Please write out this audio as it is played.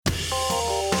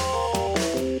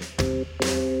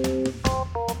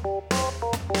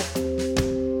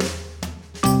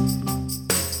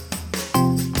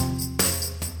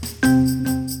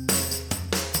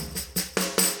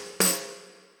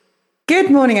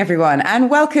Good morning, everyone, and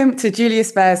welcome to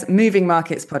Julius Baer's Moving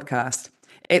Markets podcast.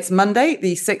 It's Monday,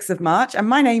 the 6th of March, and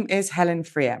my name is Helen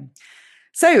Freer.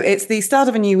 So it's the start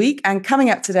of a new week, and coming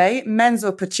up today,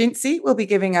 Mensur Pocinci will be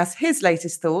giving us his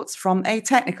latest thoughts from a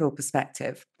technical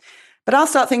perspective. But I'll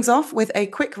start things off with a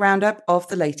quick roundup of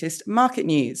the latest market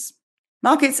news.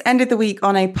 Markets ended the week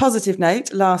on a positive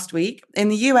note last week. In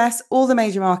the US, all the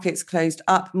major markets closed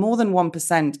up more than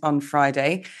 1% on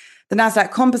Friday. The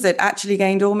Nasdaq Composite actually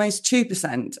gained almost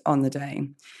 2% on the day.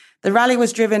 The rally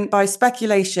was driven by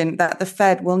speculation that the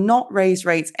Fed will not raise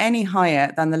rates any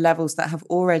higher than the levels that have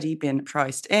already been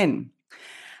priced in.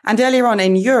 And earlier on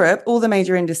in Europe, all the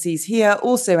major indices here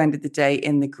also ended the day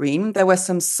in the green. There were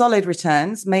some solid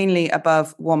returns, mainly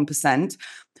above 1%,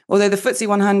 although the FTSE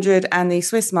 100 and the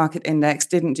Swiss market index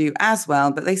didn't do as well,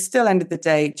 but they still ended the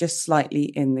day just slightly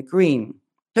in the green.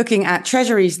 Looking at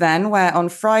treasuries then, where on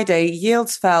Friday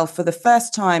yields fell for the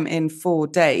first time in 4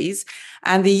 days,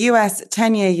 and the US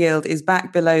 10-year yield is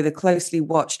back below the closely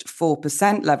watched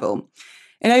 4% level.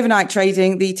 In overnight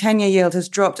trading, the 10-year yield has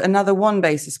dropped another 1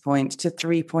 basis point to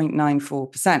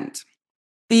 3.94%.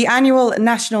 The annual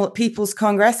National People's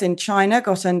Congress in China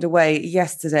got underway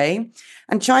yesterday,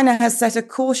 and China has set a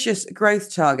cautious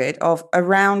growth target of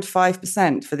around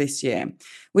 5% for this year,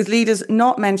 with leaders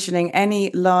not mentioning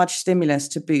any large stimulus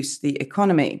to boost the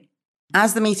economy.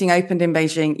 As the meeting opened in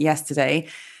Beijing yesterday,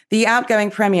 the outgoing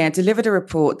premier delivered a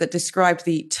report that described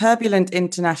the turbulent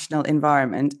international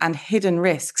environment and hidden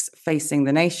risks facing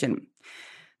the nation.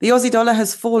 The Aussie dollar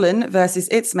has fallen versus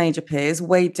its major peers,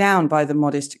 weighed down by the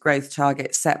modest growth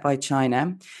target set by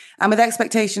China. And with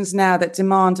expectations now that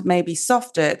demand may be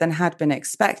softer than had been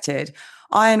expected,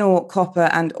 iron ore, copper,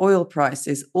 and oil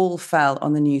prices all fell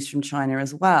on the news from China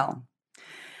as well.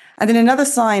 And in another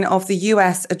sign of the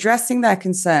US addressing their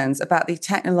concerns about the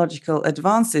technological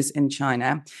advances in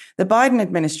China, the Biden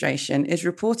administration is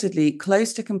reportedly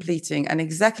close to completing an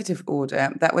executive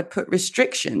order that would put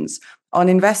restrictions on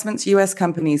investments US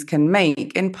companies can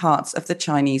make in parts of the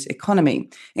Chinese economy,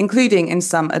 including in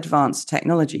some advanced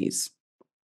technologies.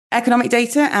 Economic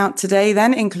data out today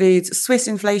then includes Swiss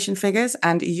inflation figures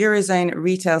and Eurozone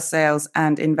retail sales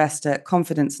and investor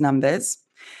confidence numbers.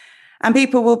 And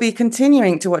people will be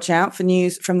continuing to watch out for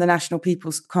news from the National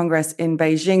People's Congress in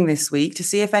Beijing this week to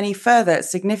see if any further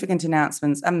significant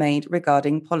announcements are made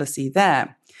regarding policy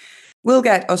there. We'll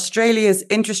get Australia's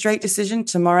interest rate decision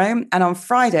tomorrow, and on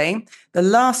Friday, the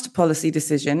last policy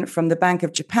decision from the Bank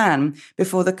of Japan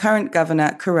before the current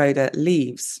governor, Kuroda,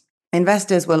 leaves.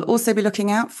 Investors will also be looking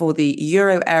out for the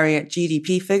euro area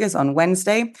GDP figures on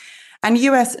Wednesday and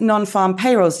US non-farm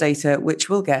payrolls data, which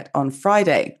we'll get on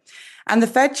Friday. And the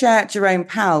Fed Chair, Jerome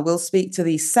Powell, will speak to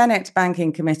the Senate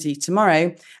Banking Committee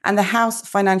tomorrow and the House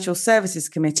Financial Services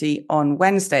Committee on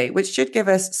Wednesday, which should give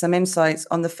us some insights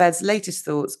on the Fed's latest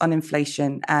thoughts on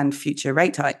inflation and future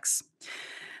rate hikes.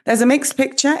 There's a mixed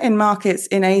picture in markets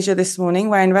in Asia this morning,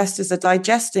 where investors are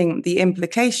digesting the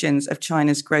implications of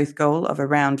China's growth goal of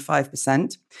around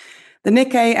 5%. The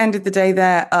Nikkei ended the day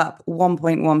there up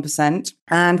 1.1%.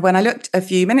 And when I looked a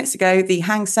few minutes ago, the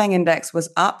Hang Seng Index was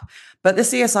up, but the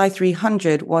CSI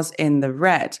 300 was in the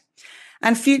red.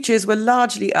 And futures were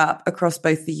largely up across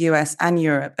both the US and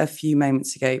Europe a few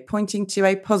moments ago, pointing to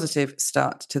a positive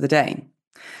start to the day.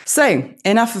 So,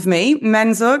 enough of me.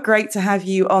 Mensur, great to have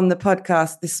you on the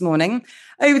podcast this morning.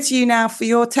 Over to you now for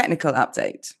your technical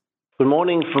update. Good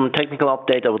morning. From technical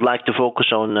update, I would like to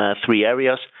focus on 3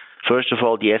 areas. First of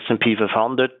all, the S&P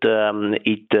 500,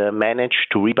 it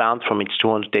managed to rebound from its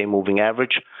 200-day moving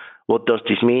average. What does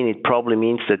this mean? It probably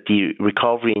means that the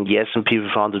recovery in the S&P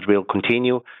 500 will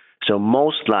continue. So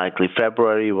most likely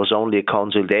February was only a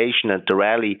consolidation, and the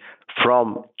rally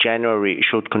from January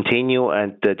should continue,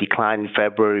 and the decline in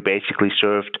February basically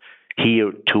served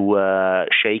here to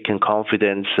shaken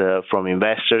confidence from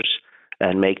investors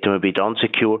and make them a bit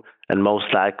insecure. And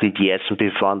most likely the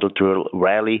S&P 500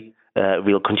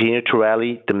 will continue to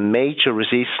rally. The major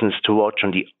resistance to watch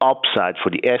on the upside for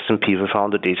the S&P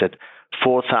 500 is at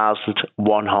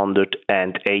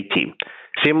 4,180.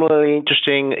 Similarly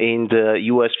interesting in the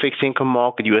U.S. fixed income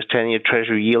market, U.S. 10-year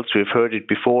Treasury yields, we've heard it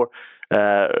before,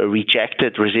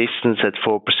 rejected resistance at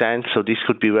 4%. So this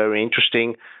could be very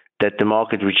interesting that the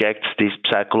market rejects this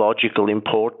psychological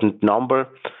important number.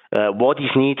 What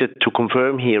is needed to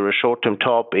confirm here a short-term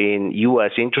top in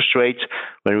U.S. interest rates?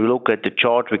 When we look at the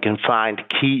chart, we can find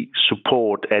key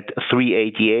support at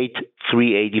 388,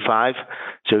 385.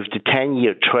 So if the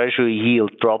 10-year Treasury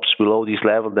yield drops below this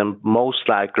level, then most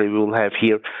likely we will have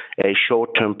here a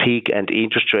short-term peak and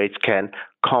interest rates can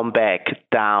come back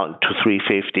down to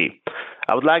 350.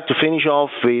 I would like to finish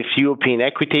off with European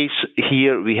equities.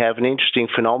 Here we have an interesting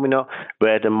phenomenon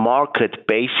where the market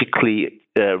basically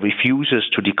refuses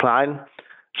to decline.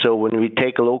 So when we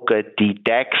take a look at the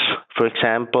DAX, for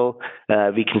example,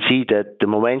 we can see that the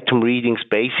momentum readings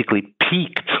basically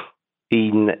peaked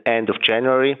in end of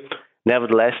January.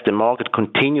 Nevertheless, the market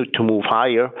continued to move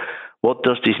higher. What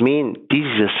does this mean? This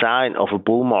is a sign of a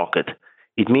bull market.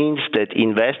 It means that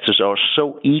investors are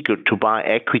so eager to buy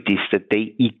equities that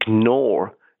they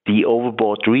ignore the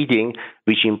overbought reading,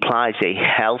 which implies a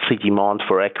healthy demand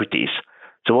for equities.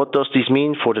 So what does this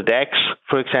mean for the DAX,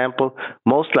 for example?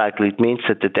 Most likely it means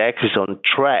that the DAX is on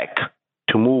track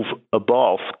to move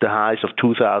above the highs of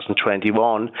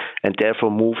 2021 and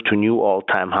therefore move to new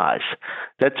all-time highs.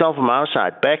 That's all from our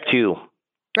side. Back to you.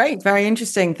 Great, very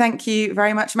interesting. Thank you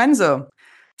very much, Mensur.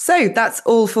 So that's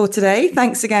all for today.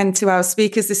 Thanks again to our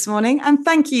speakers this morning, and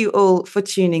thank you all for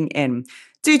tuning in.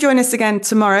 Do join us again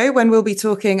tomorrow when we'll be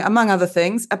talking, among other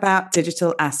things, about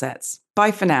digital assets.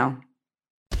 Bye for now.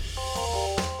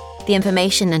 The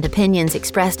information and opinions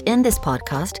expressed in this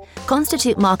podcast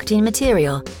constitute marketing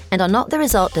material and are not the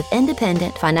result of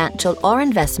independent financial or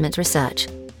investment research.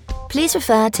 Please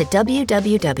refer to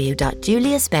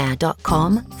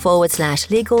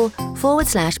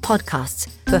www.juliusbaer.com/legal/podcasts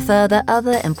for further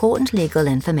other important legal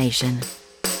information.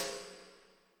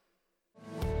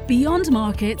 Beyond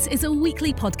Markets is a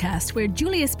weekly podcast where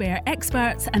Julius Baer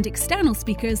experts and external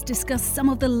speakers discuss some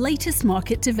of the latest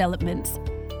market developments.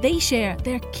 They share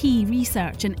their key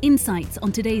research and insights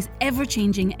on today's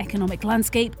ever-changing economic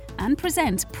landscape and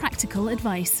present practical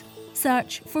advice.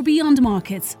 Search for Beyond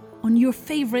Markets on your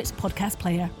favourite podcast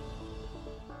player.